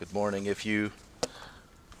Good morning. If you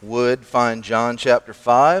would find John chapter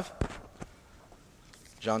 5.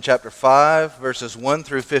 John chapter 5, verses 1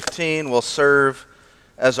 through 15 will serve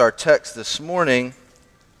as our text this morning.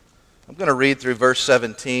 I'm going to read through verse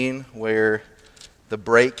 17 where the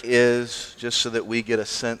break is, just so that we get a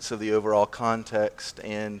sense of the overall context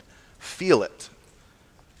and feel it.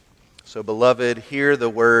 So, beloved, hear the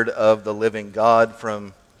word of the living God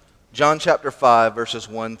from John chapter 5, verses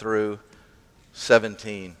 1 through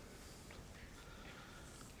 17.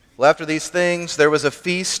 Well, after these things, there was a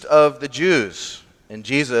feast of the Jews, and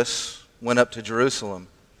Jesus went up to Jerusalem.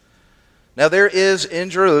 Now there is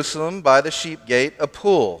in Jerusalem by the sheep gate a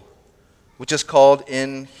pool, which is called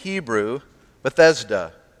in Hebrew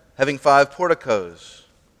Bethesda, having 5 porticos.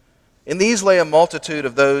 In these lay a multitude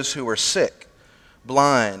of those who were sick,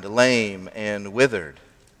 blind, lame, and withered.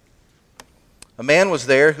 A man was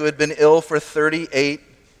there who had been ill for 38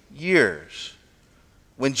 years.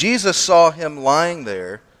 When Jesus saw him lying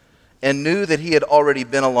there and knew that he had already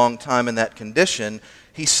been a long time in that condition,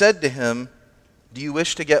 he said to him, "Do you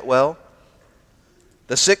wish to get well?"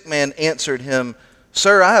 The sick man answered him,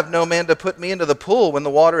 "Sir, I have no man to put me into the pool when the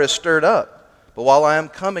water is stirred up, but while I am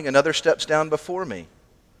coming, another steps down before me."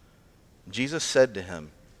 Jesus said to him,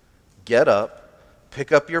 "Get up,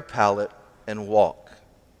 pick up your pallet, and walk."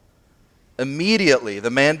 Immediately the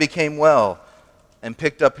man became well and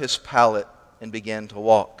picked up his pallet and began to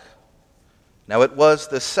walk. Now it was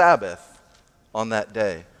the Sabbath on that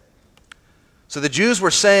day. So the Jews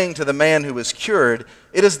were saying to the man who was cured,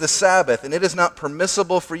 "It is the Sabbath, and it is not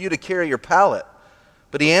permissible for you to carry your pallet."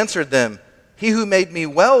 But he answered them, "He who made me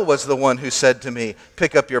well was the one who said to me,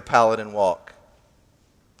 'Pick up your pallet and walk.'"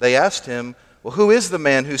 They asked him, "Well, who is the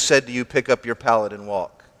man who said to you, 'Pick up your pallet and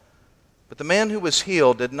walk'?" But the man who was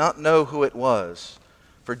healed did not know who it was,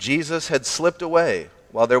 for Jesus had slipped away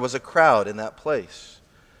while there was a crowd in that place.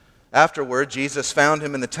 Afterward, Jesus found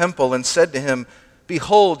him in the temple and said to him,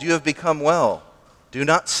 "Behold, you have become well. Do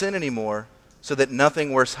not sin anymore, so that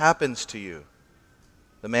nothing worse happens to you."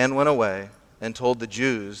 The man went away and told the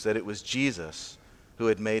Jews that it was Jesus who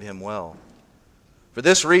had made him well. For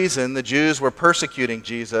this reason, the Jews were persecuting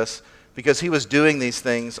Jesus because he was doing these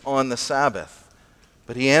things on the Sabbath.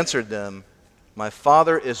 But he answered them, "My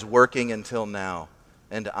Father is working until now,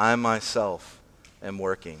 and I myself am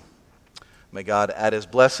working." May God add his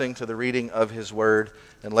blessing to the reading of his word,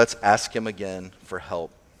 and let's ask him again for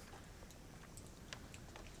help.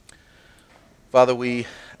 Father, we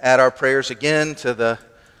add our prayers again to the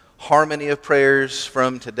harmony of prayers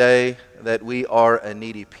from today, that we are a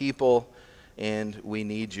needy people and we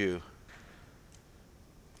need you.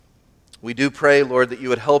 We do pray, Lord, that you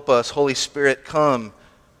would help us. Holy Spirit, come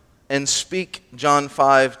and speak John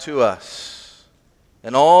 5 to us,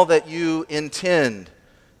 and all that you intended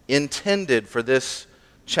for this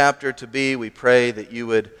chapter to be. We pray that you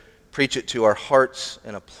would preach it to our hearts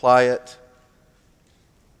and apply it,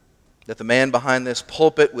 that the man behind this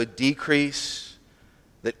pulpit would decrease,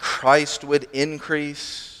 that Christ would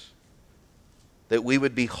increase, that we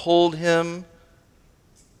would behold him,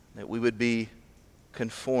 that we would be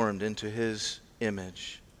conformed into his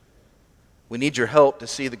image. We need your help to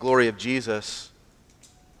see the glory of Jesus.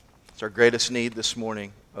 It's our greatest need this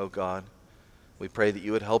morning, oh God. We pray that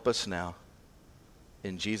you would help us now.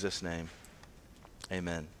 In Jesus' name,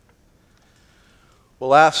 amen. Well,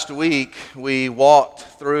 last week we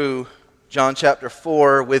walked through John chapter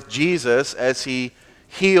 4 with Jesus as he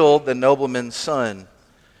healed the nobleman's son.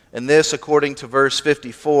 And this, according to verse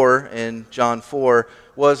 54 in John 4,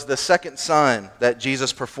 was the second sign that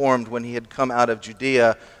Jesus performed when he had come out of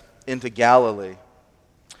Judea into Galilee.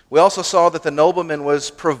 We also saw that the nobleman was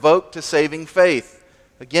provoked to saving faith.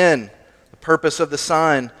 Again, the purpose of the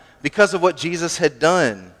sign, because of what Jesus had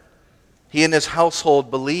done, he and his household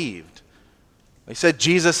believed. They said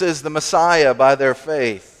Jesus is the Messiah by their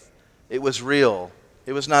faith. It was real.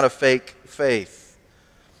 It was not a fake faith.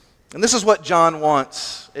 And this is what John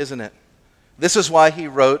wants, isn't it? This is why he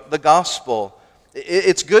wrote the gospel.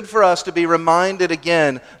 It's good for us to be reminded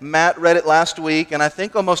again. Matt read it last week, and I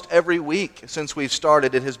think almost every week since we've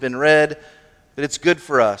started it has been read. But it's good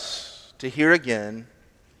for us to hear again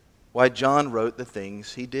why John wrote the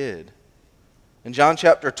things he did. In John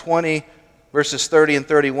chapter 20, verses 30 and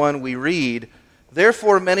 31, we read,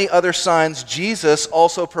 "Therefore many other signs Jesus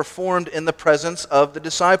also performed in the presence of the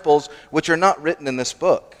disciples, which are not written in this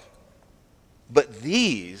book. But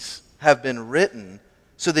these have been written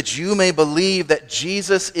so that you may believe that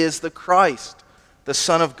Jesus is the Christ, the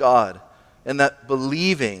Son of God, and that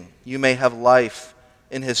believing you may have life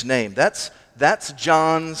in his name." That's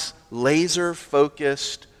John's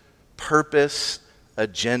laser-focused purpose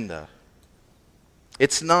agenda.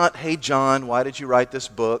 It's not, hey, John, why did you write this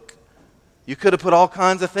book? You could have put all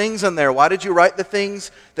kinds of things in there. Why did you write the things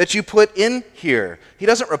that you put in here? He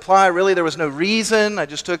doesn't reply, really, there was no reason. I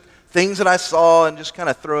just took things that I saw and just kind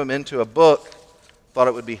of threw them into a book. Thought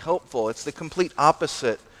it would be helpful. It's the complete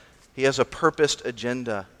opposite. He has a purposed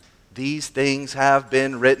agenda. These things have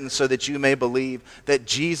been written so that you may believe that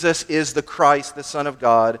Jesus is the Christ, the Son of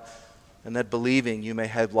God, and that believing you may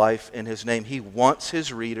have life in his name. He wants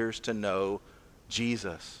his readers to know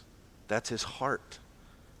Jesus. That's his heart.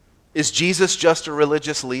 Is Jesus just a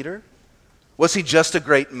religious leader? Was he just a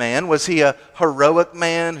great man? Was he a heroic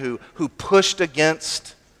man who pushed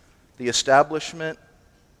against the establishment?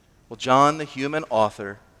 Well, John, the human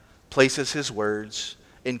author, places his words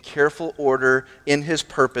in careful order in his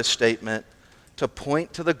purpose statement to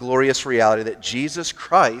point to the glorious reality that Jesus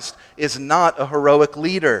Christ is not a heroic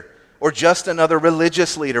leader or just another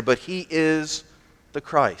religious leader, but he is the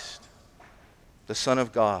Christ, the Son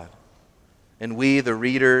of God. And we, the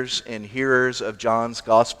readers and hearers of John's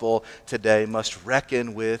gospel today, must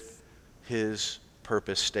reckon with his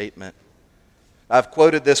purpose statement. I've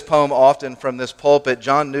quoted this poem often from this pulpit.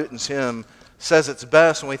 John Newton's hymn says it's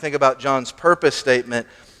best when we think about John's purpose statement.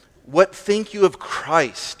 What think you of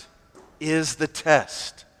Christ is the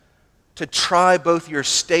test to try both your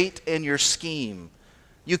state and your scheme.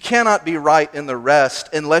 You cannot be right in the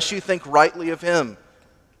rest unless you think rightly of him,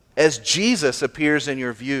 as Jesus appears in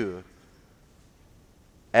your view,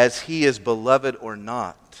 as he is beloved or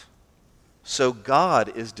not. So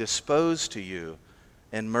God is disposed to you,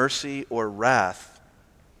 and mercy or wrath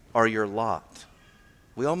are your lot.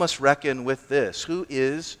 We all must reckon with this. Who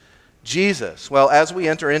is Jesus? Well, as we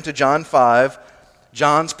enter into John 5,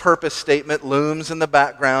 John's purpose statement looms in the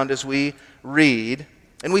background as we read,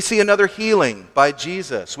 and we see another healing by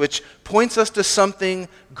Jesus, which points us to something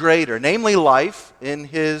greater, namely life in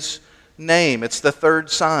his name. It's the third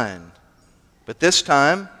sign. But this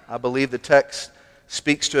time, I believe the text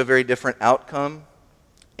speaks to a very different outcome,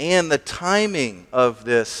 and the timing of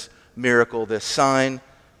this miracle, this sign,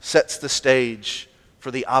 sets the stage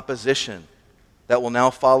for the opposition that will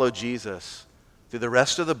now follow Jesus through the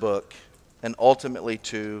rest of the book and ultimately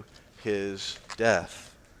to his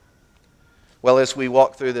death. Well, as we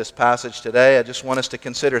walk through this passage today, I just want us to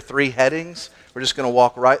consider three headings. We're just going to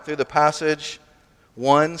walk right through the passage.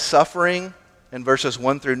 1, suffering in verses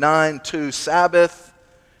 1 through 9. 2, Sabbath.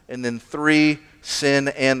 And then 3, sin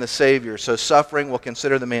and the Savior. So suffering, we'll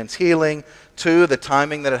consider the man's healing. 2, the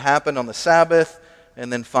timing that it happened on the Sabbath.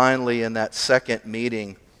 And then finally, in that second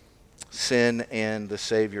meeting, sin and the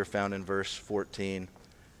Savior, found in verse 14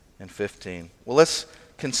 and 15. Well, let's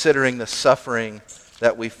considering the suffering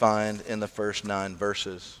that we find in the first 9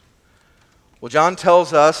 verses. Well, John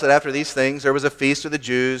tells us that after these things, there was a feast of the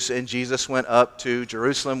Jews, and Jesus went up to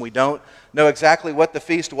Jerusalem. We don't know exactly what the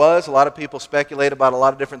feast was. A lot of people speculate about a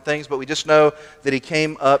lot of different things, but we just know that he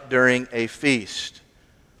came up during a feast.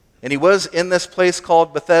 And he was in this place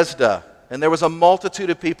called Bethesda, and there was a multitude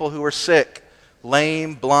of people who were sick,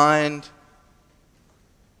 lame, blind,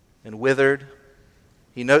 and withered.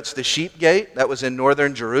 He notes the sheep gate that was in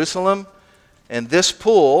northern Jerusalem, and this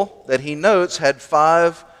pool that he notes had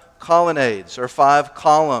 5 colonnades or 5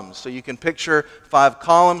 columns. So you can picture 5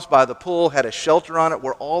 columns by the pool, had a shelter on it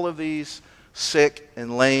where all of these sick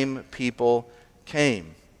and lame people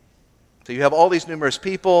came. So you have all these numerous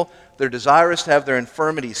people. They're desirous to have their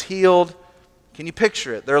infirmities healed. Can you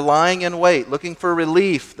picture it? They're lying in wait, looking for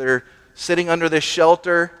relief. They're sitting under this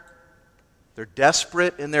shelter. They're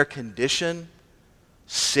desperate in their condition,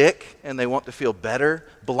 sick and they want to feel better,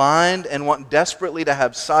 blind and want desperately to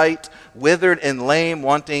have sight, withered and lame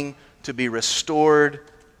wanting to be restored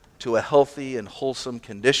to a healthy and wholesome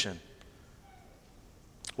condition.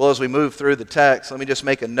 Well, as we move through the text, let me just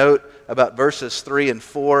make a note about verses 3 and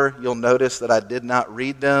 4. You'll notice that I did not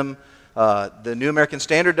read them. The New American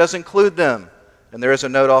Standard does include them. And there is a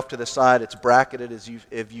note off to the side. It's bracketed, as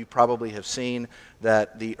you probably have seen,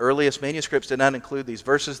 that the earliest manuscripts did not include these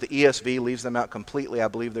verses. The ESV leaves them out completely. I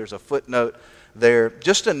believe there's a footnote there.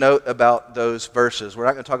 Just a note about those verses. We're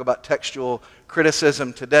not going to talk about textual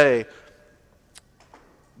criticism today.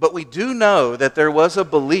 But we do know that there was a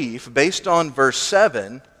belief, based on verse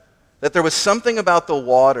 7, that there was something about the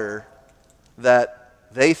water that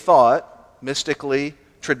they thought, mystically,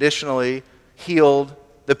 traditionally, healed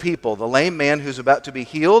the people. The lame man who's about to be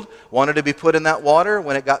healed wanted to be put in that water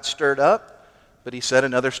when it got stirred up, but he said,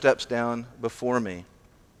 another step's down before me.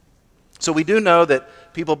 So we do know that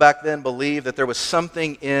people back then believed that there was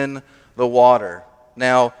something in the water.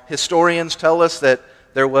 Now, historians tell us that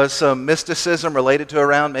there was some mysticism related to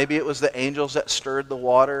around. Maybe it was the angels that stirred the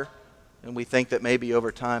water, and we think that maybe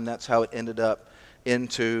over time that's how it ended up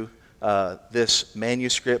into this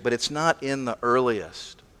manuscript, but it's not in the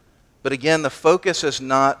earliest. But again, the focus is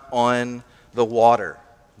not on the water,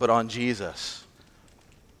 but on Jesus.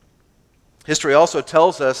 History also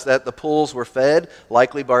tells us that the pools were fed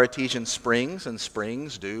likely by artesian springs, and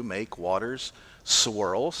springs do make waters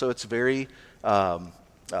swirl. So it's very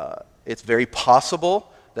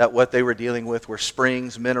possible that what they were dealing with were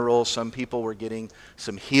springs, minerals. Some people were getting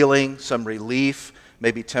some healing, some relief,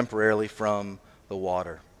 maybe temporarily from the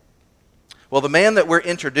water. Well, the man that we're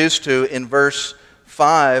introduced to in verse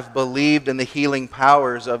 5 believed in the healing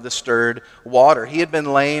powers of the stirred water. He had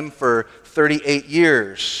been lame for 38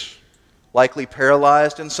 years, likely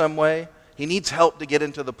paralyzed in some way. He needs help to get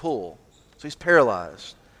into the pool, so he's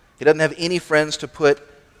paralyzed. He doesn't have any friends to put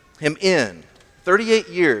him in. 38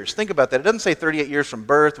 years. Think about that. It doesn't say 38 years from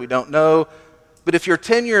birth. We don't know. But if you're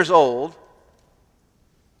 10 years old,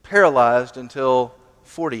 paralyzed until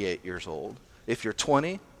 48 years old. If you're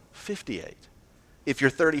 20, 58. If you're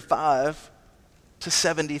 35 to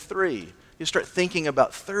 73. You start thinking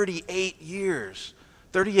about 38 years.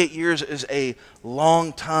 38 years is a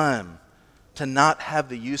long time to not have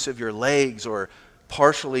the use of your legs or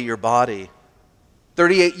partially your body.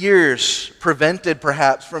 38 years prevented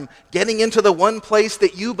perhaps from getting into the one place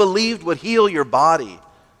that you believed would heal your body.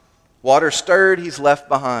 Water stirred, he's left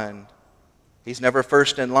behind. He's never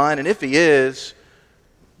first in line, and if he is,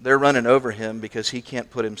 they're running over him because he can't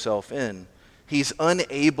put himself in. He's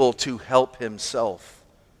unable to help himself.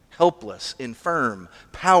 Helpless, infirm,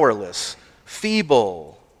 powerless,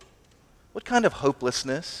 feeble. What kind of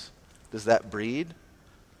hopelessness does that breed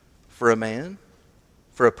for a man?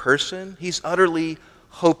 For a person? He's utterly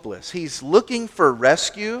hopeless. He's looking for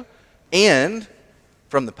rescue, and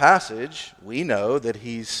from the passage, we know that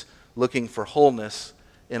he's looking for wholeness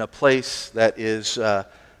in a place that is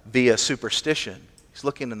via superstition. He's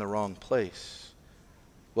looking in the wrong place.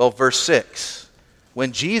 Well, verse 6,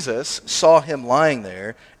 when Jesus saw him lying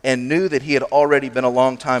there and knew that he had already been a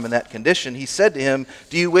long time in that condition, he said to him,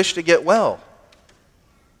 "Do you wish to get well?"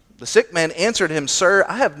 The sick man answered him, "Sir,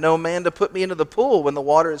 I have no man to put me into the pool when the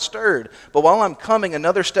water is stirred. But while I'm coming,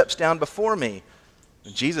 another steps down before me."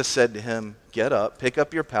 And Jesus said to him, "Get up, pick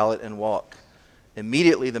up your pallet, and walk."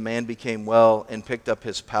 Immediately the man became well and picked up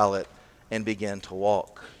his pallet and began to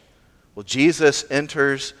walk. Well, Jesus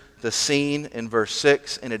enters the scene in verse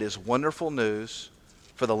 6, and it is wonderful news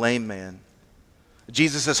for the lame man.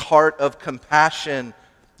 Jesus' heart of compassion,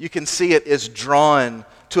 you can see it, is drawn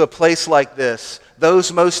to a place like this,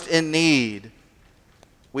 those most in need.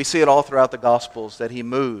 We see it all throughout the Gospels that he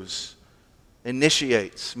moves,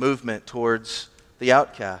 initiates movement towards the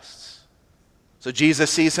outcasts. So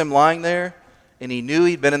Jesus sees him lying there, and he knew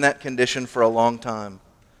he'd been in that condition for a long time.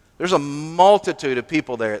 There's a multitude of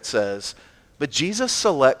people there, it says, but Jesus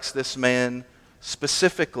selects this man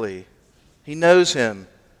specifically. He knows him.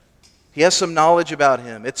 He has some knowledge about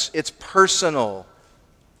him. It's personal.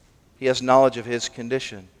 He has knowledge of his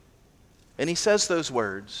condition. And he says those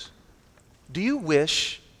words, "Do you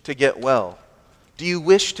wish to get well? Do you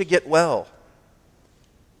wish to get well?"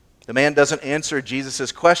 The man doesn't answer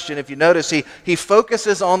Jesus' question. If you notice, he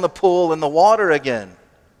focuses on the pool and the water again,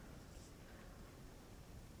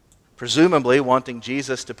 presumably wanting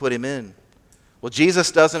Jesus to put him in. Well,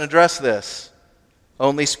 Jesus doesn't address this,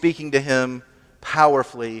 only speaking to him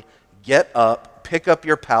powerfully, "Get up, pick up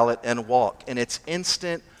your pallet, and walk." And it's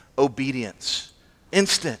instant obedience.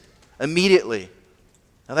 Instant. Immediately.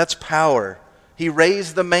 Now that's power. He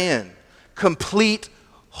raised the man. Complete,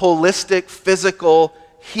 holistic, physical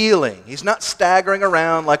healing. He's not staggering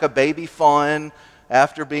around like a baby fawn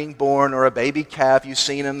after being born or a baby calf. You've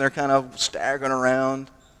seen them, they're kind of staggering around.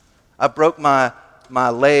 I broke my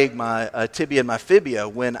leg, my tibia and my fibia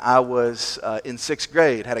when I was in 6th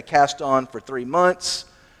grade. Had a cast on for 3 months.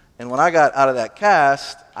 And when I got out of that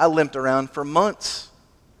cast, I limped around for months.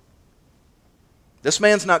 This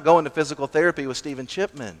man's not going to physical therapy with Stephen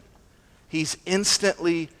Chipman. He's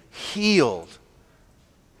instantly healed.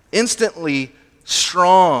 Instantly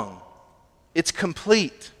strong. It's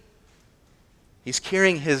complete. He's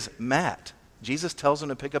carrying his mat. Jesus tells him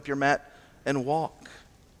to pick up your mat and walk.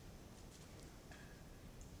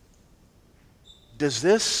 Does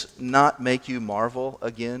this not make you marvel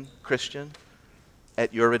again, Christian,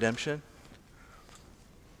 at your redemption?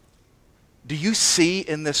 Do you see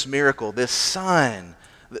in this miracle, this sign,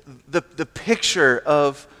 the picture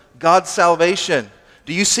of God's salvation?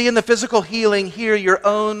 Do you see in the physical healing here your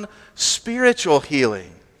own spiritual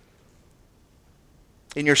healing?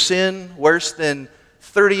 In your sin, worse than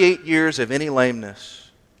 38 years of any lameness,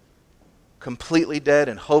 completely dead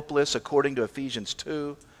and hopeless according to Ephesians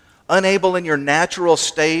 2, unable in your natural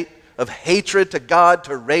state of hatred to God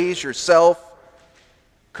to raise yourself,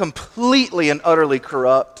 completely and utterly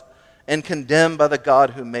corrupt and condemned by the God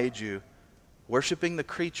who made you, worshiping the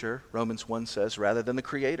creature, Romans 1 says, rather than the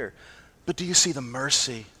Creator. But do you see the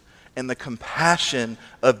mercy and the compassion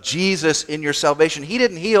of Jesus in your salvation? He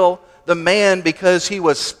didn't heal the man because he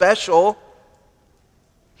was special.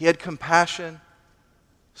 He had compassion,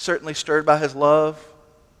 certainly stirred by his love.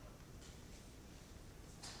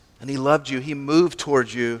 And he loved you. He moved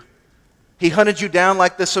towards you. He hunted you down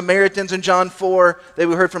like the Samaritans in John 4 that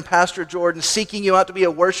we heard from Pastor Jordan, seeking you out to be a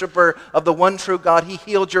worshiper of the one true God. He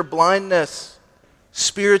healed your blindness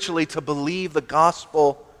spiritually to believe the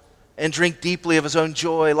gospel and drink deeply of his own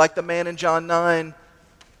joy. Like the man in John 9,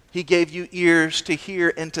 he gave you ears to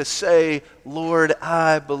hear and to say, Lord,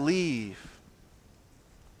 I believe.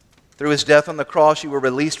 Through his death on the cross, you were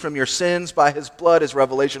released from your sins by his blood, as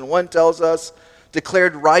Revelation 1 tells us,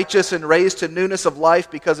 declared righteous and raised to newness of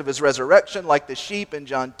life because of his resurrection, like the sheep in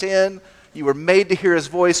John 10. You were made to hear his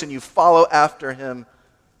voice and you follow after him.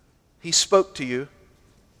 He spoke to you.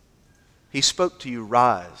 He spoke to you,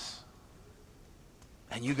 rise.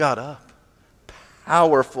 And you got up.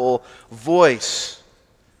 Powerful voice.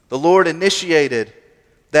 The Lord initiated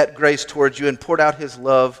that grace towards you and poured out his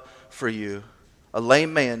love for you. A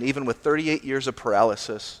lame man, even with 38 years of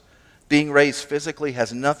paralysis, being raised physically,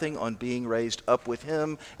 has nothing on being raised up with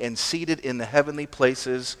him and seated in the heavenly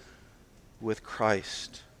places with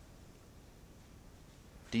Christ.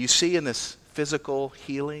 Do you see in this physical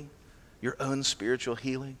healing your own spiritual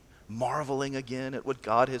healing? Marveling again at what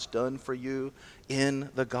God has done for you in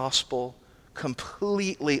the gospel,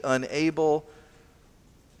 completely unable,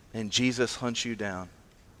 and Jesus hunts you down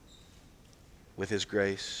with his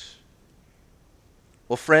grace.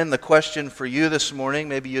 Well, friend, the question for you this morning,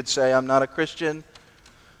 maybe you'd say, I'm not a Christian,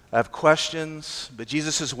 I have questions, but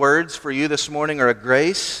Jesus' words for you this morning are a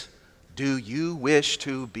grace. Do you wish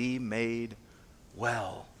to be made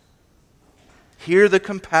well? Hear the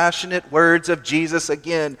compassionate words of Jesus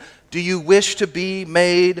again. Do you wish to be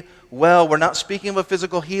made well? We're not speaking of a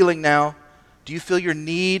physical healing now. Do you feel your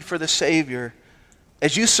need for the Savior?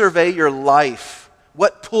 As you survey your life,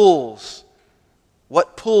 what pulls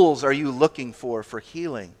are you looking for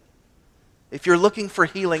healing? If you're looking for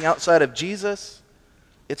healing outside of Jesus,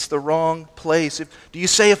 it's the wrong place. Do you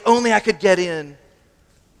say, if only I could get in?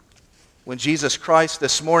 When Jesus Christ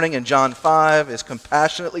this morning in John 5 is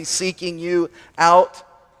compassionately seeking you out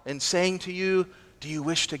and saying to you, do you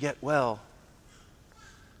wish to get well?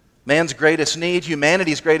 Man's greatest need,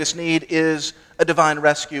 humanity's greatest need, is a divine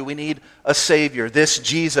rescue. We need a Savior, this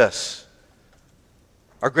Jesus.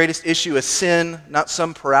 Our greatest issue is sin, not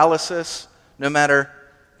some paralysis, no matter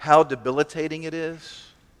how debilitating it is.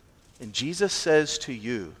 And Jesus says to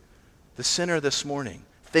you, the sinner this morning,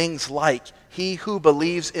 things like, he who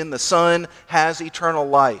believes in the Son has eternal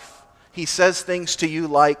life. He says things to you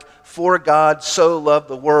like, for God so loved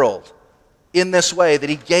the world in this way, that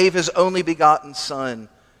he gave his only begotten Son,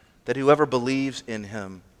 that whoever believes in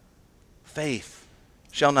him, faith,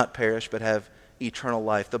 shall not perish but have eternal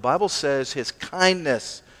life. The Bible says his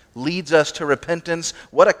kindness leads us to repentance.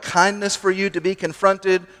 What a kindness for you to be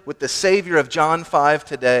confronted with the Savior of John 5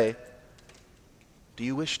 today. Do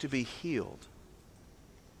you wish to be healed?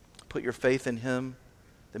 Put your faith in him.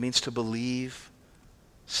 That means to believe.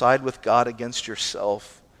 Side with God against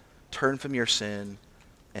yourself. Turn from your sin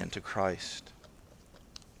and to Christ.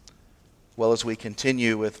 Well, as we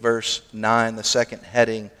continue with verse 9, the second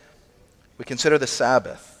heading, we consider the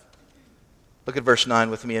Sabbath. Look at verse 9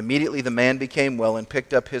 with me. Immediately the man became well and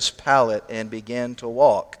picked up his pallet and began to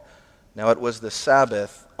walk. Now it was the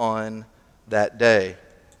Sabbath on that day.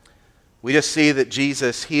 We just see that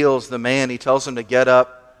Jesus heals the man. He tells him to get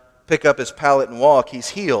up, pick up his pallet and walk. He's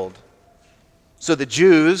healed. So the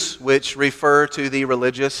Jews, which refer to the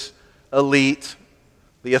religious elite,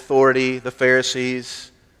 the authority, the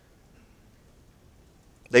Pharisees,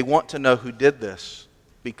 they want to know who did this.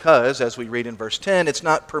 Because, as we read in verse 10, it's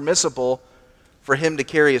not permissible for him to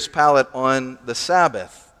carry his pallet on the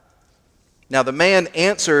Sabbath. Now the man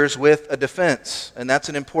answers with a defense, and that's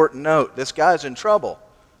an important note. This guy's in trouble.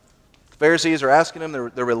 The Pharisees are asking him,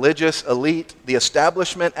 the religious elite, the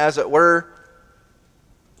establishment as it were,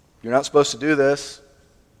 you're not supposed to do this.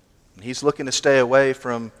 And he's looking to stay away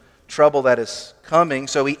from trouble that is coming,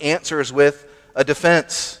 so he answers with a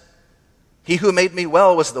defense. He who made me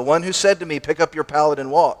well was the one who said to me, pick up your pallet and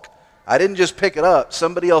walk. I didn't just pick it up.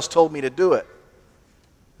 Somebody else told me to do it.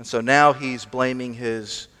 And so now he's blaming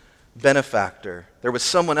his benefactor. There was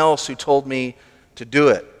someone else who told me to do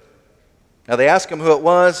it. Now they ask him who it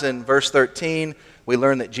was. In verse 13, we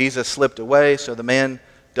learn that Jesus slipped away, so the man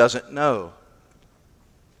doesn't know.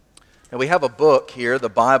 And we have a book here, the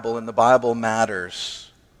Bible, and the Bible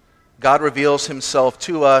matters. God reveals himself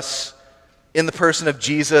to us in the person of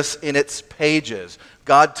Jesus in its pages.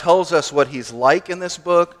 God tells us what he's like in this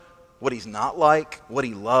book, what he's not like, what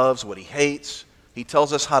he loves, what he hates. He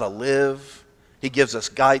tells us how to live. He gives us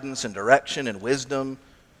guidance and direction and wisdom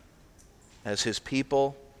as his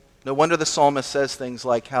people. No wonder the psalmist says things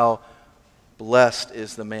like how blessed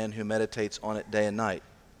is the man who meditates on it day and night.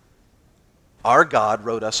 Our God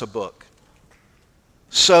wrote us a book.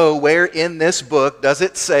 So where in this book does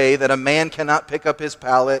it say that a man cannot pick up his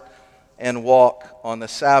pallet and walk on the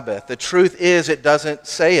Sabbath? The truth is, it doesn't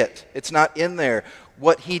say it. It's not in there.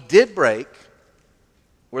 What he did break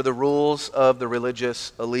were the rules of the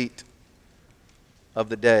religious elite of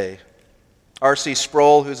the day. R.C.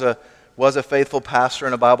 Sproul, was a faithful pastor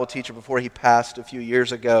and a Bible teacher before he passed a few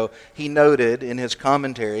years ago, he noted in his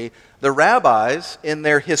commentary, the rabbis, in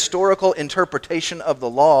their historical interpretation of the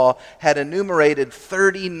law, had enumerated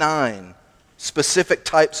 39 specific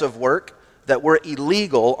types of work that were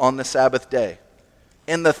illegal on the Sabbath day.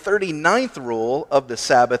 And the 39th rule of the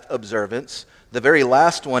Sabbath observance, the very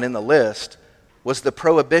last one in the list, was the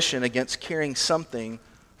prohibition against carrying something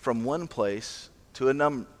from one place to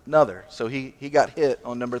another. So he got hit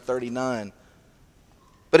on number 39.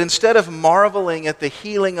 But instead of marveling at the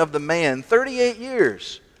healing of the man, 38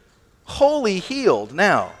 years, wholly healed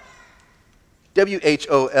now,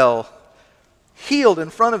 W-H-O-L, healed in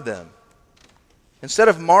front of them. Instead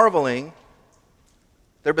of marveling,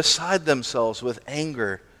 they're beside themselves with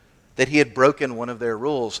anger that he had broken one of their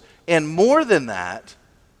rules. And more than that,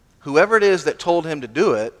 whoever it is that told him to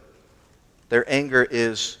do it, their anger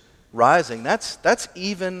is rising. That's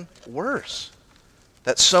even worse.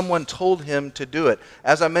 That someone told him to do it.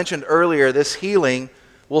 As I mentioned earlier, this healing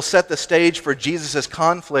will set the stage for Jesus'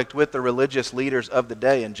 conflict with the religious leaders of the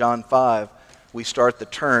day. In John 5, we start the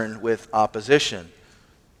turn with opposition.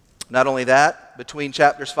 Not only that, between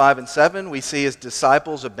chapters 5 and 7, we see his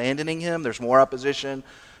disciples abandoning him. There's more opposition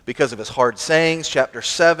because of his hard sayings. Chapter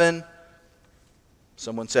 7,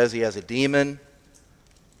 someone says he has a demon.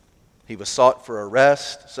 He was sought for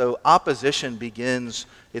arrest. So opposition begins.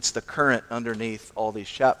 It's the current underneath all these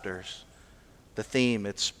chapters. The theme,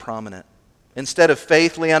 it's prominent. Instead of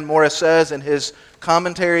faith, Leon Morris says in his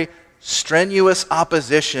commentary, strenuous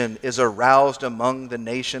opposition is aroused among the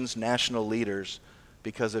nation's national leaders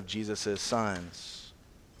because of Jesus' signs.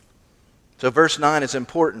 So verse 9 is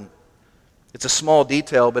important. It's a small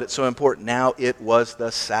detail, but it's so important. Now it was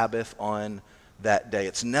the Sabbath on that day.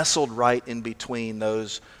 It's nestled right in between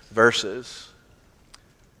those verses.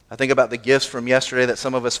 I think about the gifts from yesterday that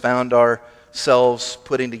some of us found ourselves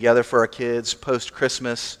putting together for our kids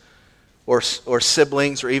post-Christmas, or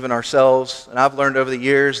siblings, or even ourselves. And I've learned over the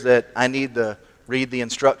years that I need to read the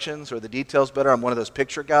instructions or the details better. I'm one of those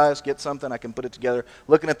picture guys. Get something, I can put it together.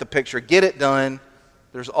 Looking at the picture, get it done.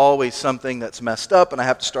 There's always something that's messed up and I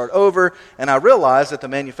have to start over. And I realize that the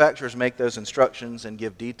manufacturers make those instructions and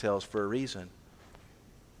give details for a reason.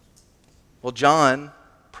 Well, John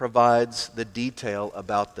provides the detail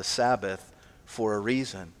about the Sabbath for a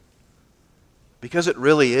reason. Because it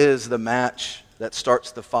really is the match that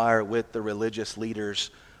starts the fire with the religious leaders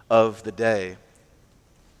of the day.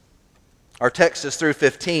 Our text is through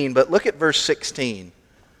 15, but look at verse 16.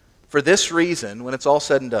 For this reason, when it's all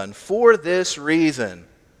said and done, for this reason,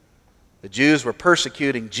 the Jews were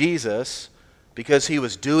persecuting Jesus because he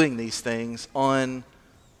was doing these things on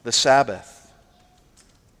the Sabbath.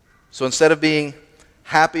 So instead of being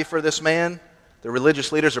happy for this man, the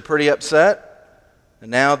religious leaders are pretty upset, and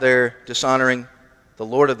now they're dishonoring the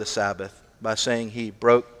Lord of the Sabbath by saying he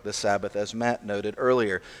broke the Sabbath, as Matt noted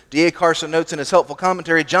earlier. D.A. Carson notes in his helpful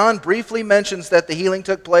commentary, John briefly mentions that the healing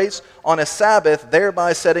took place on a Sabbath,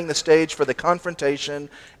 thereby setting the stage for the confrontation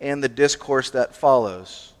and the discourse that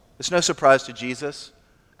follows. It's no surprise to Jesus.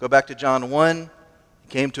 Go back to John 1. He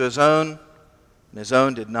came to his own, and his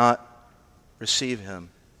own did not receive him.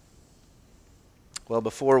 Well,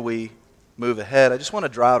 before we move ahead, I just want to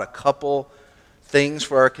draw out a couple things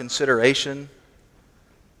for our consideration.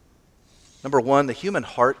 Number one, the human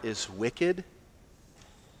heart is wicked.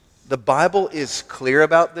 The Bible is clear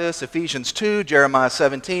about this. Ephesians 2, Jeremiah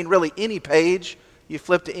 17, really any page, you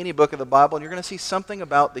flip to any book of the Bible and you're going to see something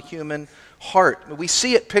about the human heart. We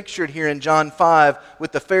see it pictured here in John 5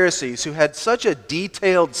 with the Pharisees who had such a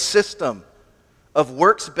detailed system of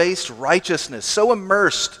works-based righteousness, so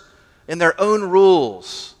immersed in their own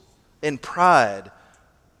rules and pride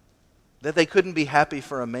that they couldn't be happy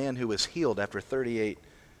for a man who was healed after 38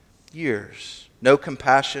 years. No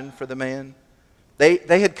compassion for the man.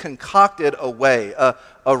 They had concocted a way,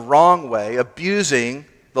 a wrong way, abusing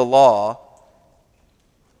the law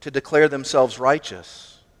to declare themselves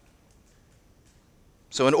righteous.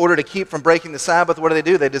 So in order to keep from breaking the Sabbath, what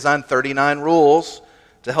do? They designed 39 rules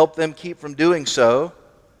to help them keep from doing so.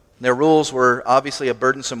 Their rules were obviously a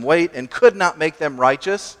burdensome weight and could not make them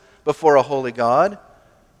righteous before a holy God.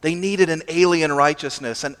 They needed an alien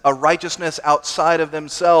righteousness, and a righteousness outside of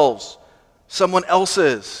themselves, someone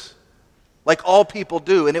else's, like all people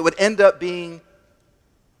do. And it would end up being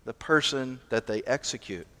the person that they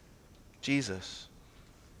execute, Jesus.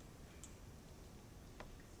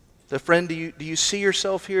 So friend, do you see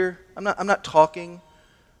yourself here? I'm not talking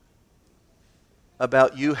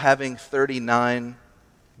about you having 39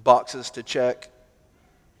 boxes to check,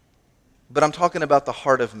 but I'm talking about the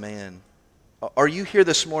heart of man. Are you here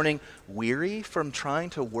this morning weary from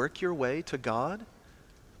trying to work your way to God?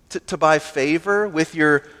 To buy favor with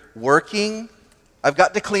your working? I've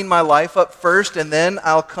got to clean my life up first and then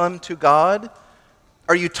I'll come to God?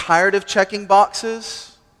 Are you tired of checking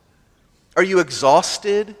boxes? Are you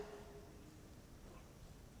exhausted?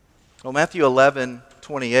 Well, Matthew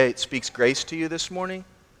 11:28 speaks grace to you this morning.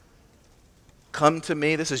 Come to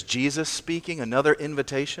me. This is Jesus speaking, another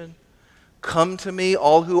invitation. Come to me,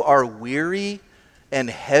 all who are weary and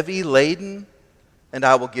heavy laden, and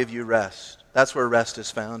I will give you rest. That's where rest is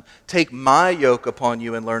found. Take my yoke upon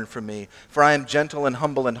you and learn from me, for I am gentle and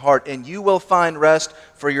humble in heart, and you will find rest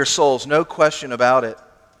for your souls. No question about it.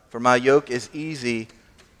 For my yoke is easy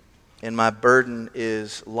and my burden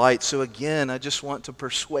is light. So again, I just want to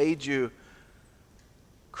persuade you,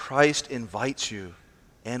 Christ invites you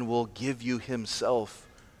and will give you himself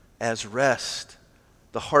as rest.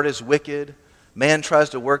 The heart is wicked. Man tries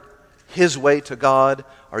to work his way to God.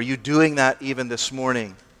 Are you doing that even this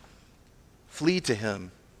morning? Flee to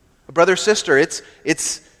him. Brother, sister,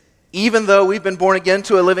 it's even though we've been born again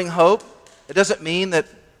to a living hope, it doesn't mean that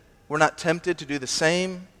we're not tempted to do the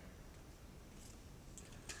same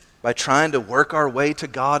by trying to work our way to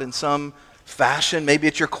God in some fashion. Maybe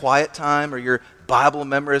it's your quiet time or your Bible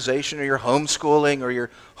memorization or your homeschooling or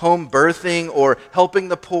your home birthing or helping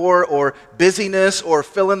the poor or busyness or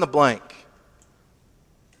fill in the blank.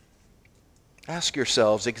 Ask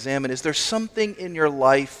yourselves, examine, is there something in your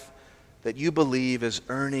life that you believe is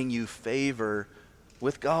earning you favor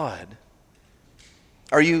with God?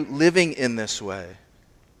 Are you living in this way?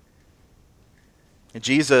 And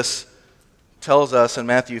Jesus tells us in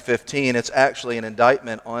Matthew 15, it's actually an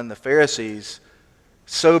indictment on the Pharisees.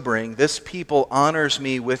 Sobering, this people honors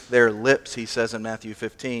me with their lips, he says in Matthew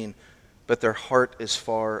 15, but their heart is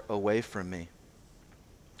far away from me.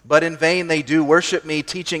 But in vain they do worship me,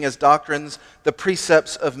 teaching as doctrines the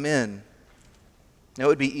precepts of men. Now, it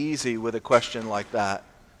would be easy with a question like that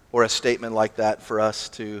or a statement like that for us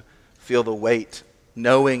to feel the weight,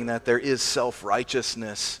 knowing that there is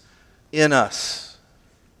self-righteousness in us,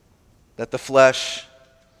 that the flesh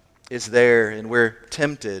is there and we're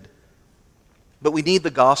tempted. But we need the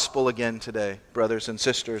gospel again today, brothers and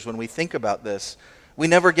sisters, when we think about this. We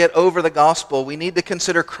never get over the gospel. We need to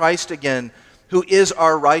consider Christ again, who is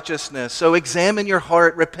our righteousness. So examine your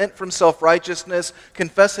heart, repent from self-righteousness,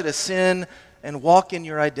 confess it as sin, and walk in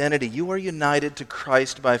your identity. You are united to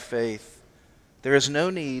Christ by faith. There is no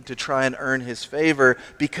need to try and earn his favor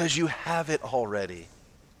because you have it already.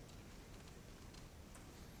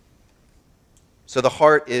 So the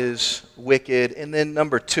heart is wicked. And then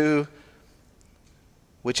number 2,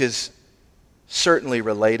 which is certainly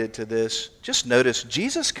related to this, just notice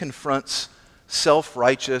Jesus confronts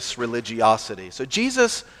self-righteous religiosity. So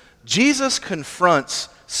Jesus confronts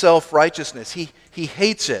self-righteousness. He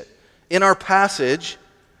hates it. In our passage,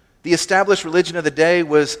 the established religion of the day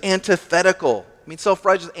was antithetical.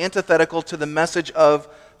 Self-righteous, antithetical to the message of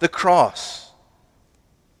the cross.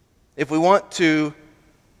 If we want to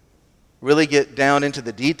really get down into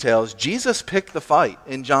the details, Jesus picked the fight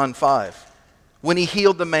in John 5 when he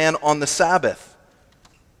healed the man on the Sabbath.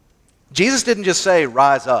 Jesus didn't just say,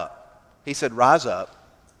 rise up. He said, rise up,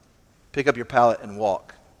 pick up your pallet and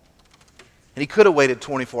walk. And he could have waited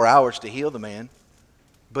 24 hours to heal the man,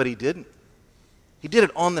 but he didn't. He did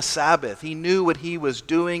it on the Sabbath. He knew what he was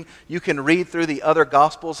doing. You can read through the other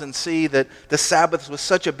Gospels and see that the Sabbath was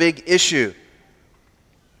such a big issue.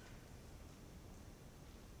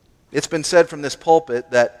 It's been said from this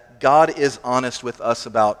pulpit that God is honest with us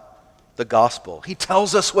about the gospel. He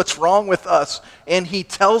tells us what's wrong with us, and he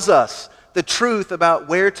tells us the truth about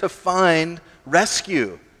where to find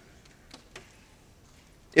rescue.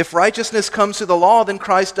 If righteousness comes through the law, then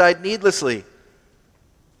Christ died needlessly.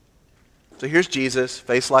 So here's Jesus,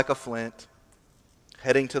 face like a flint,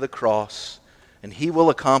 heading to the cross, and he will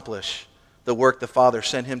accomplish the work the Father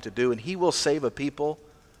sent him to do, and he will save a people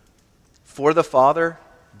for the Father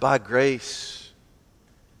by grace.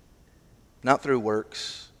 not through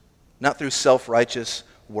works, not through self-righteous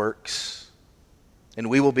works. And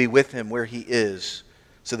we will be with him where he is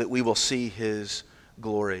so that we will see his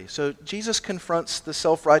glory. So Jesus confronts the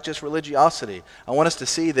self-righteous religiosity. I want us to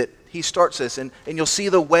see that he starts this, and you'll see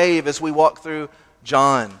the wave as we walk through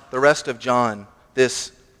John, the rest of John,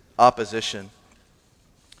 this opposition.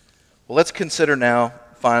 Well, let's consider now,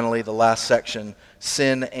 finally, the last section,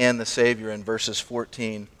 sin and the Savior, in verses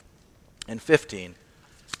 14 and 15.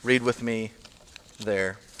 Read with me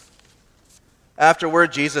there.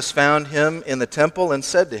 Afterward, Jesus found him in the temple and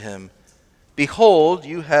said to him, "Behold,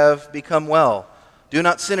 you have become well. Do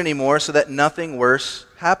not sin anymore, so that nothing worse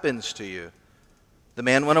happens to you." The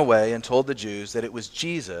man went away and told the Jews that it was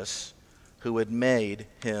Jesus who had made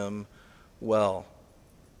him well.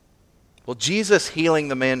 Well, Jesus healing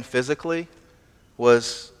the man physically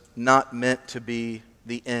was not meant to be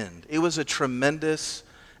the end. It was a tremendous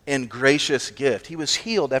and gracious gift. He was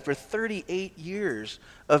healed after 38 years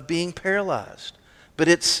of being paralyzed. But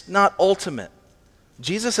it's not ultimate.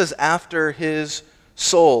 Jesus is after his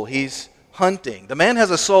soul. He's hunting. The man has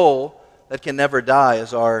a soul that can never die,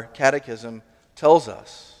 as our catechism tells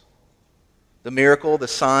us. The miracle, the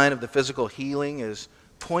sign of the physical healing, is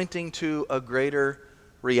pointing to a greater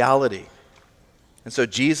reality. And so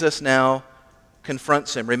Jesus now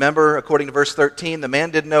confronts him. Remember, according to verse 13, the man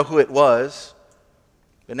didn't know who it was,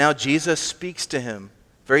 but now Jesus speaks to him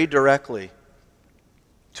very directly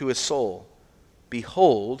to his soul.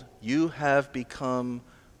 "Behold, you have become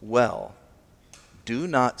well. Do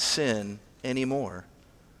not sin anymore,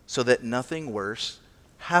 so that nothing worse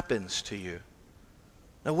happens to you."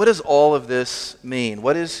 Now, what does all of this mean?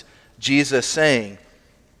 What is Jesus saying?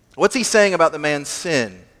 What's he saying about the man's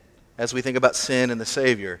sin as we think about sin and the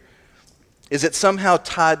Savior? Is it somehow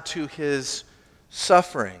tied to his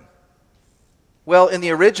suffering? Well, in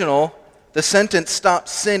the original, the sentence "stop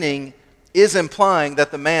sinning" is implying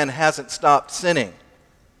that the man hasn't stopped sinning.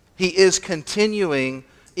 He is continuing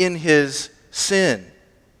in his sin.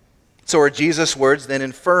 So are Jesus' words then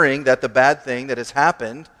inferring that the bad thing that has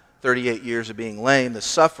happened, 38 years of being lame, the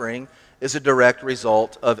suffering, is a direct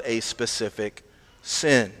result of a specific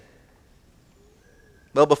sin?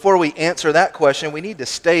 Well, before we answer that question, we need to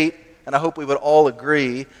state, and I hope we would all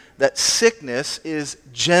agree, that sickness is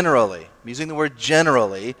generally, I'm using the word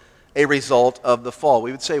generally, a result of the fall.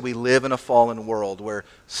 We would say we live in a fallen world where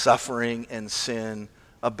suffering and sin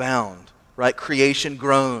abound, right? Creation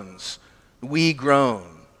groans. We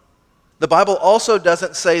groan. The Bible also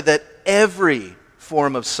doesn't say that every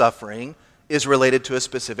form of suffering is related to a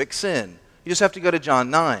specific sin. You just have to go to John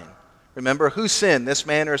 9. Remember, who sinned, this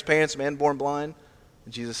man or his parents, man born blind?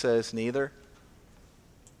 And Jesus says, neither.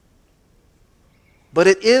 But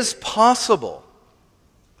it is possible,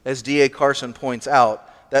 as D.A. Carson points out,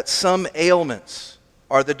 that some ailments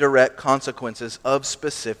are the direct consequences of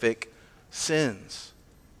specific sins.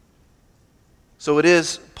 So it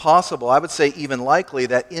is possible, I would say even likely,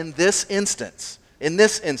 that in this instance,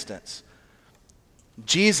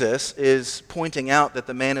 Jesus is pointing out that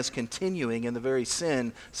the man is continuing in the very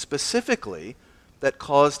sin specifically that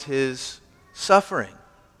caused his suffering,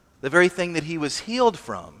 the very thing that he was healed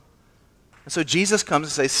from. And so Jesus comes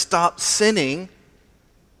and says, stop sinning.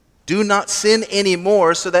 Do not sin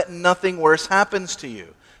anymore so that nothing worse happens to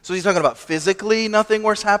you. So he's talking about physically nothing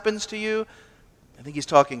worse happens to you. I think he's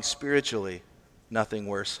talking spiritually nothing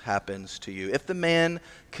worse happens to you. If the man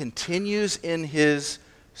continues in his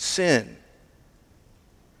sin,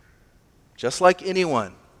 just like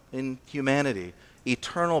anyone in humanity,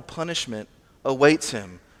 eternal punishment awaits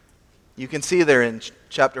him. You can see there in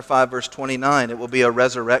chapter 5, verse 29, it will be a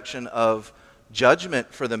resurrection of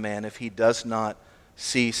judgment for the man if he does not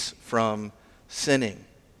cease from sinning.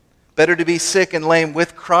 Better to be sick and lame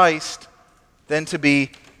with Christ than to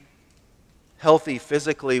be healthy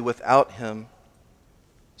physically without him.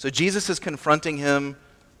 So Jesus is confronting him.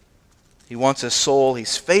 He wants his soul.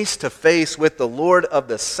 He's face to face with the Lord of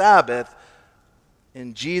the Sabbath.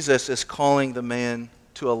 And Jesus is calling the man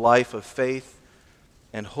to a life of faith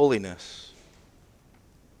and holiness.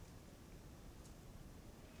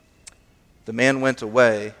 The man went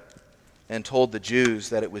away and told the Jews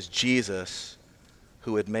that it was Jesus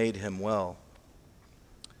who had made him well.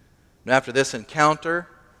 And after this encounter,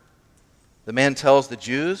 the man tells the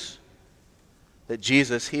Jews that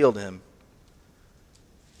Jesus healed him.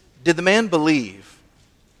 Did the man believe?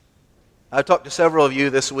 I've talked to several of you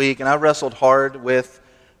this week, and I wrestled hard with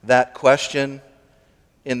that question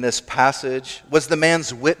in this passage. Was the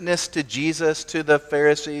man's witness to Jesus, to the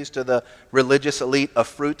Pharisees, to the religious elite, a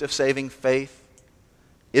fruit of saving faith?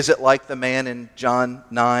 Is it like the man in John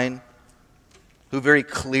 9 who very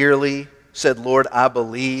clearly said, Lord, I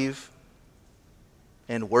believe,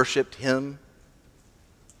 and worshiped him?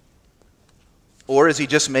 Or is he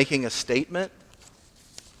just making a statement?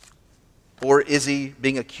 Or is he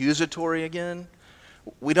being accusatory again?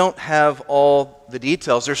 We don't have all the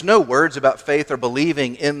details. There's no words about faith or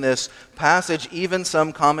believing in this passage. Even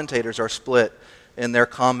some commentators are split in their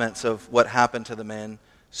comments of what happened to the man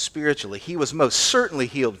spiritually. He was most certainly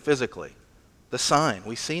healed physically. The sign,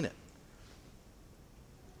 we've seen it.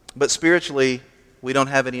 But spiritually, we don't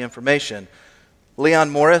have any information. Leon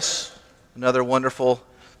Morris, another wonderful,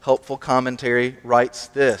 helpful commentary, writes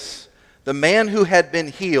this: the man who had been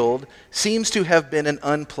healed seems to have been an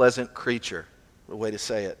unpleasant creature. A way to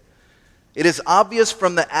say it. It is obvious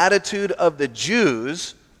from the attitude of the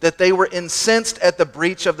Jews that they were incensed at the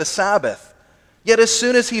breach of the Sabbath. Yet as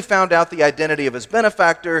soon as he found out the identity of his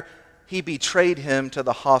benefactor, he betrayed him to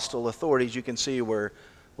the hostile authorities. You can see where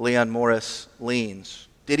Leon Morris leans.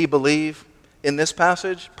 Did he believe in this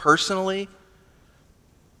passage personally?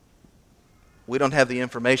 We don't have the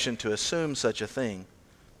information to assume such a thing.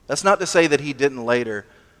 That's not to say that he didn't later,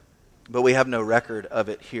 but we have no record of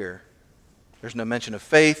it here. There's no mention of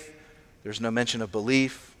faith. There's no mention of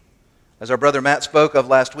belief. As our brother Matt spoke of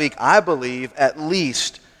last week, I believe at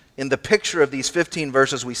least in the picture of these 15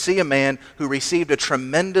 verses, we see a man who received a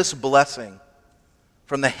tremendous blessing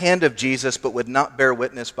from the hand of Jesus, but would not bear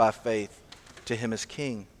witness by faith to him as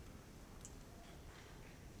king.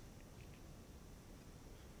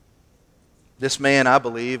 This man, I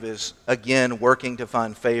believe, is again working to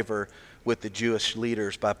find favor with the Jewish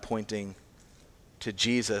leaders by pointing to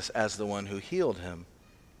Jesus as the one who healed him.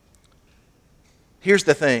 Here's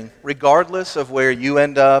the thing, regardless of where you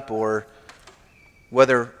end up or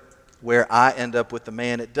where I end up with the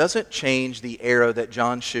man, it doesn't change the arrow that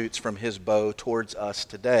John shoots from his bow towards us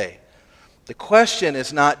today. The question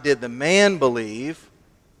is not, did the man believe?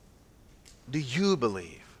 Do you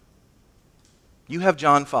believe? You have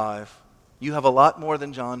John 5. You have a lot more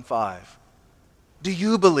than John 5. Do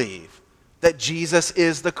you believe that Jesus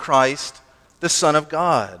is the Christ, the Son of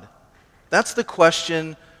God? That's the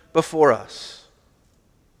question before us.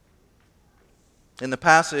 In the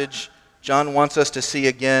passage, John wants us to see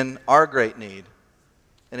again our great need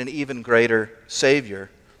and an even greater Savior.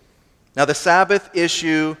 Now, the Sabbath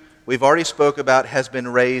issue we've already spoke about has been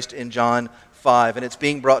raised in John 5, and it's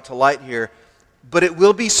being brought to light here. But it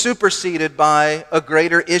will be superseded by a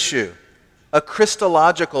greater issue, a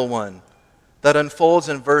Christological one that unfolds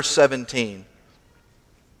in verse 17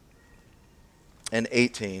 and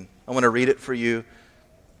 18. I want to read it for you.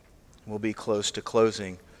 We'll be close to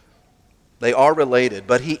closing. They are related.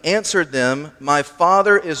 But he answered them, "My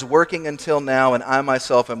Father is working until now, and I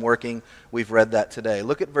myself am working." We've read that today.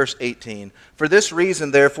 Look at verse 18. "For this reason,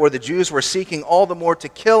 therefore, the Jews were seeking all the more to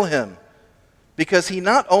kill him, because he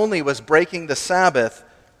not only was breaking the Sabbath,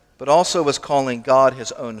 but also was calling God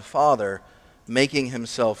his own Father, making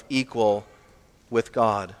himself equal with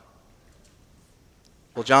God."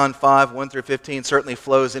 Well, John 5, 1 through 15 certainly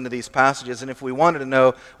flows into these passages, and if we wanted to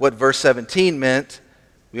know what verse 17 meant,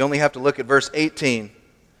 we only have to look at verse 18.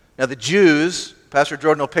 Now the Jews, Pastor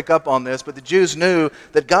Jordan will pick up on this, but the Jews knew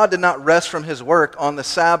that God did not rest from his work on the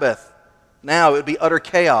Sabbath. Now it would be utter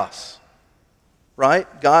chaos, right?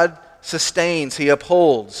 God sustains, he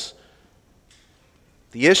upholds.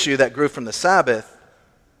 The issue that grew from the Sabbath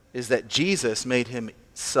is that Jesus made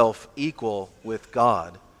himself equal with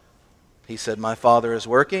God. He said, "My Father is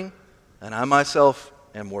working, and I myself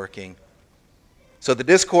am working." So the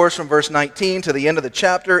discourse from verse 19 to the end of the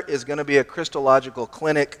chapter is going to be a Christological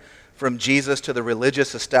clinic from Jesus to the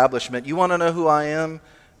religious establishment. You want to know who I am?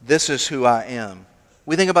 This is who I am.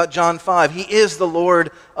 We think about John 5. He is the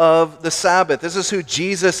Lord of the Sabbath. This is who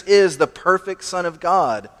Jesus is, the perfect Son of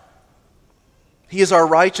God. He is our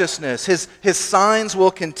righteousness. His signs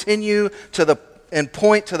will continue and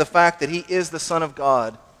point to the fact that he is the Son of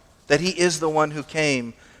God, that he is the one who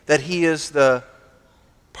came, that he is the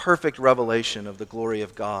perfect revelation of the glory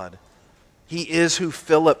of God. He is who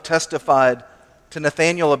Philip testified to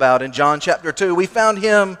Nathanael about in John chapter 2. "We found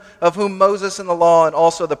him of whom Moses in the law and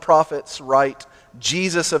also the prophets write,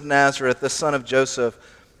 Jesus of Nazareth, the son of Joseph,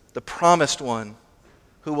 the promised one,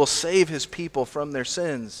 who will save his people from their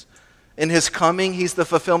sins." In his coming, he's the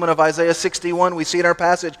fulfillment of Isaiah 61. We see in our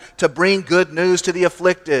passage, to bring good news to the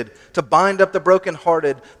afflicted, to bind up the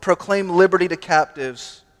brokenhearted, proclaim liberty to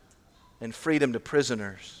captives, and freedom to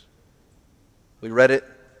prisoners. We read it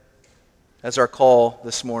as our call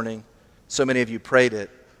this morning. So many of you prayed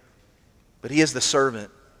it. But he is the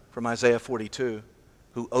servant from Isaiah 42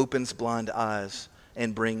 who opens blind eyes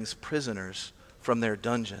and brings prisoners from their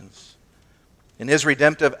dungeons. in his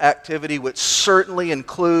redemptive activity, which certainly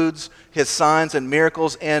includes his signs and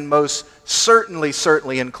miracles, and most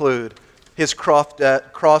certainly include his cross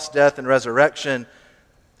death, and resurrection,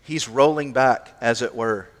 he's rolling back, as it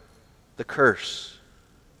were, the curse.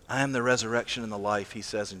 I am the resurrection and the life, he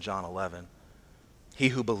says in John 11. He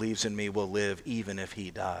who believes in me will live even if he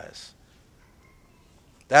dies.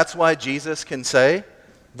 That's why Jesus can say,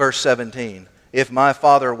 verse 17, if my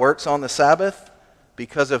Father works on the Sabbath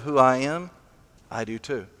because of who I am, I do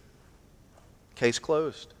too. Case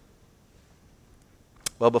closed.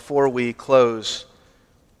 Well, before we close,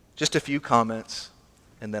 just a few comments,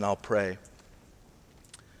 and then I'll pray.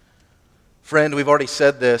 Friend, we've already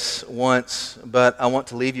said this once, but I want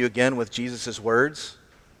to leave you again with Jesus' words.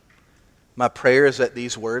 My prayer is that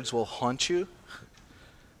these words will haunt you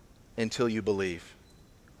until you believe.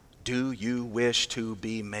 Do you wish to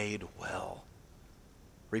be made well?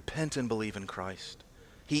 Repent and believe in Christ.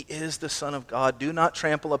 He is the Son of God. Do not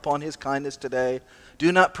trample upon his kindness today.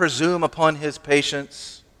 Do not presume upon his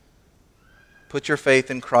patience. Put your faith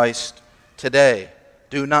in Christ today.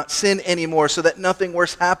 Do not sin anymore so that nothing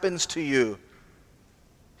worse happens to you.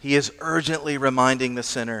 He is urgently reminding the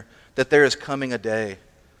sinner that there is coming a day.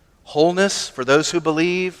 Wholeness for those who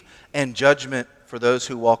believe and judgment for those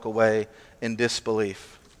who walk away in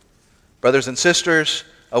disbelief. Brothers and sisters,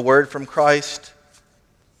 a word from Christ.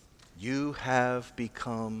 You have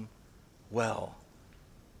become well.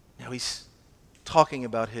 Now he's talking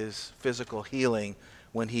about his physical healing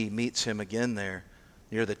when he meets him again there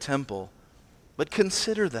near the temple. But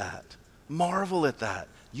consider that. Marvel at that.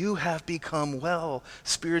 You have become well,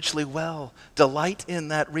 spiritually well. Delight in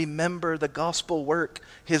that. Remember the gospel work,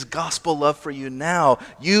 his gospel love for you now.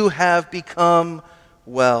 You have become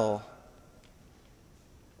well.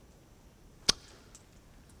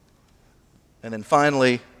 And then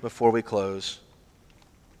finally, before we close,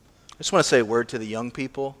 I just want to say a word to the young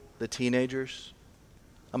people, the teenagers.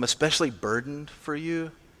 I'm especially burdened for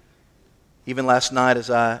you. Even last night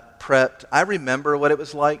as I prepped, I remember what it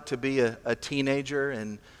was like to be a teenager,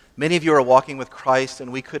 and many of you are walking with Christ,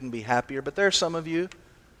 and we couldn't be happier. But there are some of you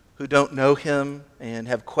who don't know him and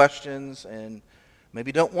have questions and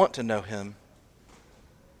maybe don't want to know him.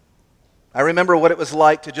 I remember what it was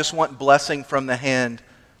like to just want blessing from the hand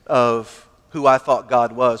of who I thought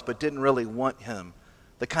God was, but didn't really want him.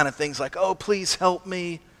 The kind of things like, oh, please help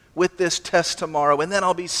me with this test tomorrow, and then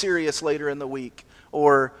I'll be serious later in the week.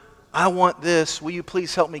 Or, I want this, will you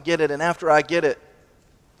please help me get it, and after I get it,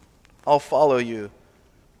 I'll follow you.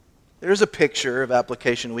 There's a picture of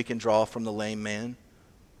application we can draw from the lame man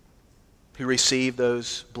who received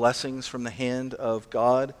those blessings from the hand of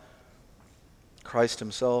God, Christ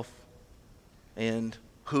himself, and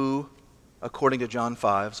who, according to John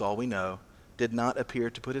 5, is all we know, did not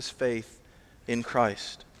appear to put his faith in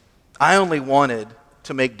Christ. I only wanted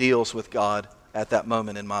to make deals with God at that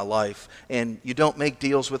moment in my life. And you don't make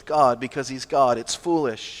deals with God because he's God. It's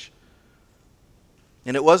foolish.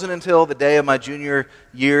 And it wasn't until the day of my junior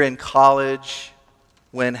year in college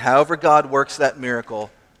when, however God works that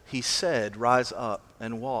miracle, he said, rise up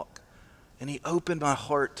and walk. And he opened my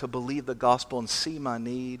heart to believe the gospel and see my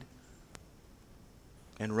need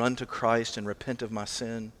and run to Christ and repent of my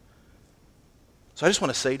sin. So I just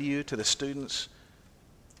want to say to you, to the students,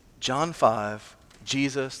 John 5,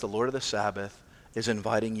 Jesus, the Lord of the Sabbath, is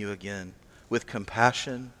inviting you again with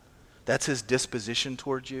compassion. That's his disposition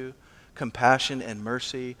towards you. Compassion and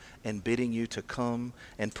mercy, and bidding you to come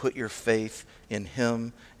and put your faith in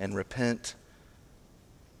him and repent.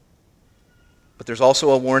 But there's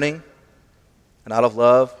also a warning. And out of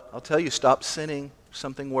love, I'll tell you, stop sinning.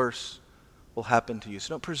 Something worse will happen to you. So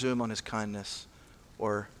don't presume on his kindness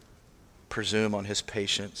or presume on his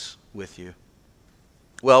patience with you.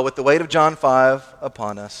 Well, with the weight of John 5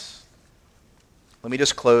 upon us, let me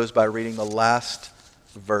just close by reading the last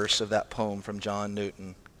verse of that poem from John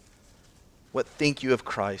Newton. What think you of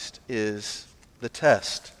Christ is the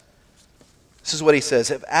test. This is what he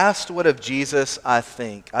says. If asked what of Jesus I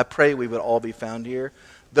think, I pray we would all be found here.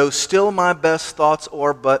 Though still my best thoughts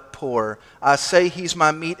are but poor, I say he's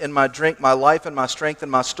my meat and my drink, my life and my strength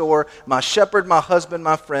and my store, my shepherd, my husband,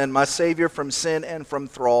 my friend, my Savior from sin and from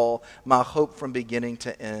thrall, my hope from beginning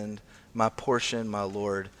to end, my portion, my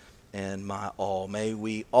Lord, and my all. May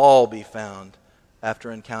we all be found after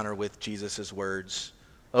encounter with Jesus' words,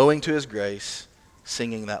 owing to his grace,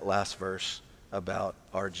 singing that last verse about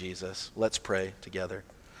our Jesus. Let's pray together.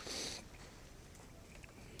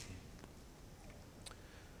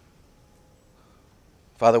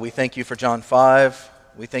 Father, we thank you for John 5.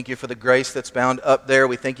 We thank you for the grace that's bound up there.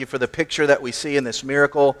 We thank you for the picture that we see in this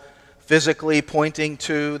miracle, physically pointing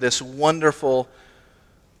to this wonderful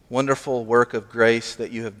wonderful work of grace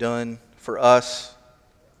that you have done for us,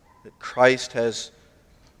 that Christ has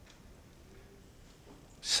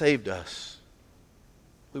saved us.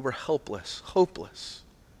 We were helpless, hopeless.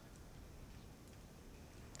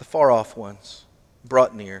 The far-off ones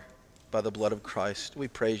brought near by the blood of Christ. We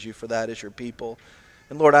praise you for that as your people.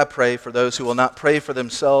 And Lord, I pray for those who will not pray for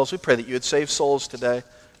themselves. We pray that you would save souls today.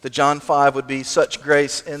 That John 5 would be such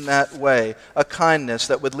grace in that way, a kindness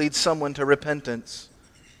that would lead someone to repentance.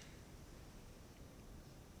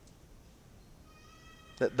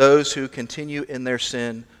 That those who continue in their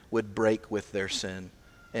sin would break with their sin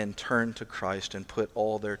and turn to Christ and put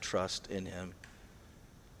all their trust in Him.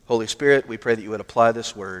 Holy Spirit, we pray that you would apply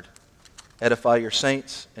this word, edify your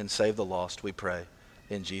saints, and save the lost, we pray.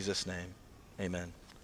 In Jesus' name, amen.